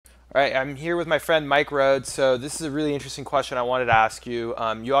All right, I'm here with my friend Mike Rhodes. So this is a really interesting question I wanted to ask you.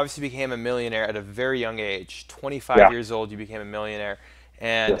 You obviously became a millionaire at a very young age. 25 Yeah. years old, you became a millionaire.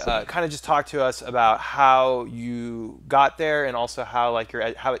 And Yes, I did. kind of just talk to us about how you got there, and also how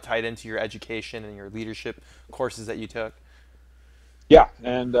how it tied into your education and your leadership courses that you took. Yeah,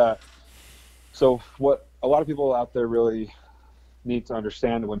 and so what a lot of people out there really need to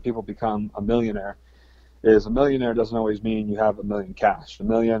understand when people become a millionaire is a millionaire doesn't always mean you have a million cash. A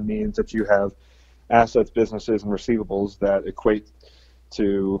million means that you have assets, businesses, and receivables that equate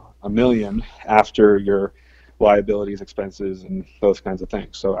to a million after your liabilities, expenses, and those kinds of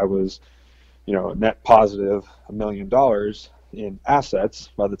things. So I was, net positive $1 million in assets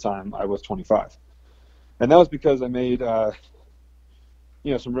by the time I was 25. And that was because I made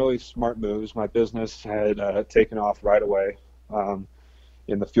some really smart moves. My business had taken off right away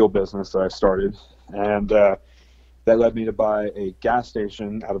in the fuel business that I started, and that led me to buy a gas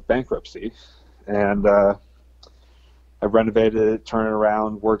station out of bankruptcy. And I renovated it, turned it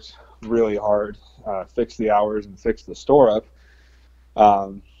around, worked really hard, fixed the hours, and fixed the store up.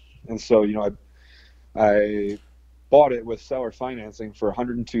 Um, and so, I bought it with seller financing for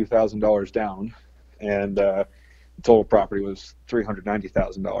 $102,000 down, and the total property was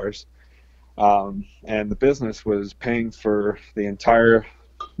 $390,000. And the business was paying for the entire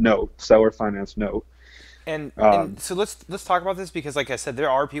note, seller finance note. And Um, so let's talk about this, because like I said, there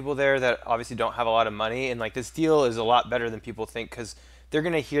are people there that obviously don't have a lot of money, and like this deal is a lot better than people think, because they're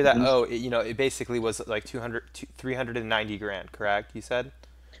gonna hear that, mhm. oh, it basically was like 390 grand, correct? You said.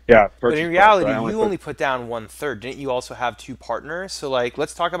 Yeah, But in purchase price. So reality, I only you put only put down one third. Didn't you also have two partners? So like,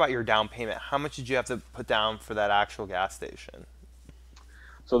 let's talk about your down payment. How much did you have to put down for that actual gas station?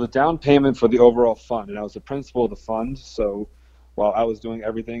 so the down payment for the overall fund, and I was the principal of the fund. So while I was doing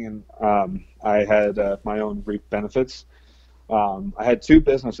everything, and I had my own reap benefits, I had two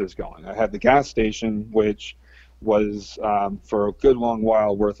businesses going. I had the gas station, which was for a good long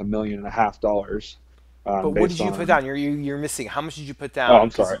while worth $1.5 million, But what did based you put on. down? You're missing. How much did you put Oh, down? I'm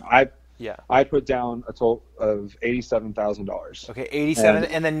Because sorry. I yeah, I put down a total of $87,000, okay, 87, and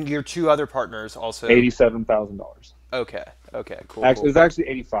and then your two other partners also. $87,000. Okay, okay, cool, Actually, it cool. was actually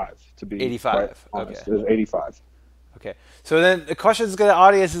 85 to be quite 85. Okay. honest. It was 85. Okay. So then the questions the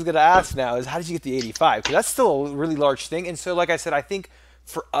audience is gonna ask now is, how did you get the 85? Because that's still a really large thing. And so, like I said, I think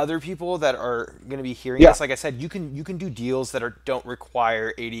for other people that are gonna be hearing Yeah. this, like I said, you can do deals that don't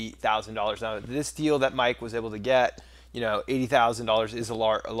require $80,000. Now, this deal that Mike was able to get, $80,000 is a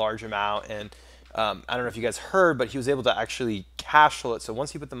large amount. And I don't know if you guys heard, but he was able to actually cash flow it. So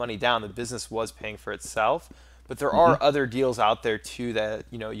once he put the money down, the business was paying for itself. But there Hmm. are other deals out there too that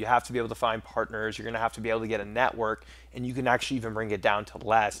you have to be able to find partners. You're going to have to be able to get a network, and you can actually even bring it down to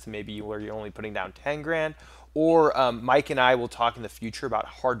less, to maybe where you're only putting down 10 grand. Or Mike and I will talk in the future about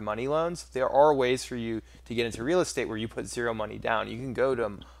hard money loans. There are ways for you to get into real estate where you put zero money down. You can go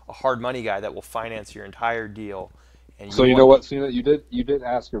to a hard money guy that will finance your entire deal, and So you you know want. what? So you did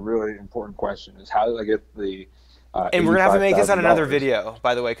ask a really important question: is how did I get the And we're gonna have to eighty-five make this on thousand another dollars? video,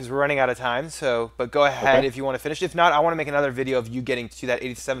 by the way, because we're running out of time. So, but go ahead Okay. if you want to finish. If not, I want to make another video of you getting to that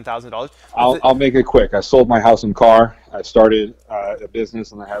 $87,000. But I'll make it quick. I sold my house and car. I started a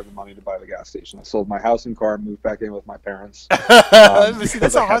business, and I had the money to buy the gas station. I sold my house and car, moved back in with my parents but see, because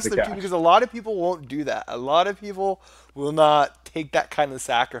that's I a had the hustler too, cash. because a lot of people won't do that. A lot of people will not take that kind of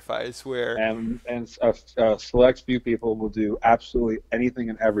sacrifice. Where And a select few people will do absolutely anything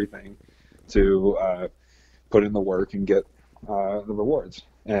and everything to put in the work and get the rewards.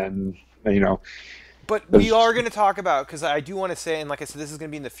 And But we there's are going to talk about, because I do want to say, and like I said, this is going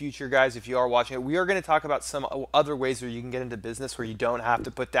to be in the future, guys. If you are watching it, we are going to talk about some other ways where you can get into business where you don't have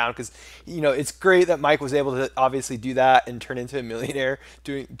to put down. Because it's great that Mike was able to obviously do that and turn into a millionaire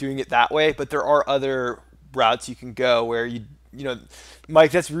doing it that way. But there are other routes you can go where you know,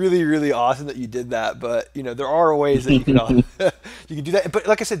 Mike, that's really, really awesome that you did that. But there are ways that you can you can do that. But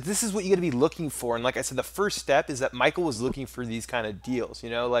like I said, this is what you got to be looking for. And like I said, the first step is that Michael was looking for these kind of deals.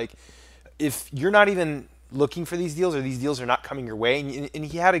 Like if you're not even looking for these deals, or these deals are not coming your way, and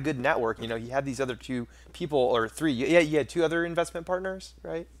he had a good network. He had these other two people, or three. Yeah, you had two other investment partners,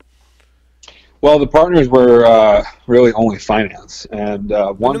 right? well, the partners were really only finance, and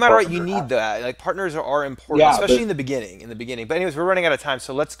But no one matter what, you partner. need that. Like, partners are important, Yeah, especially but in the beginning. In the beginning. But anyways, we're running out of time,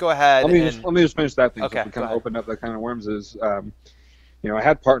 so let's go ahead let me just and. let me just finish that thing. So if Okay, we go kind of ahead. open up that kind of worms, is I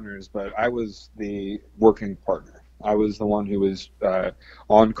had partners, but I was the working partner. I was the one who was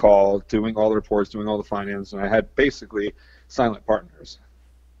on call, doing all the reports, doing all the finance, and I had basically silent partners.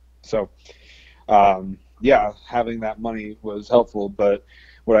 So yeah, having that money was helpful, but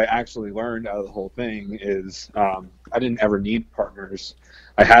what I actually learned out of the whole thing is I didn't ever need partners.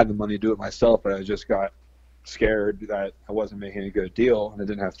 I had the money to do it myself, but I just got scared that I wasn't making a good deal, and I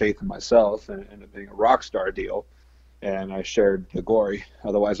didn't have faith in myself, and it ended up being a rock star deal. And I shared the glory.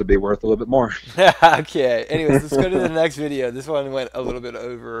 Otherwise, it'd be worth a little bit more. Okay. Anyways, let's go to the next video. This one went a little bit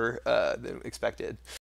over than expected.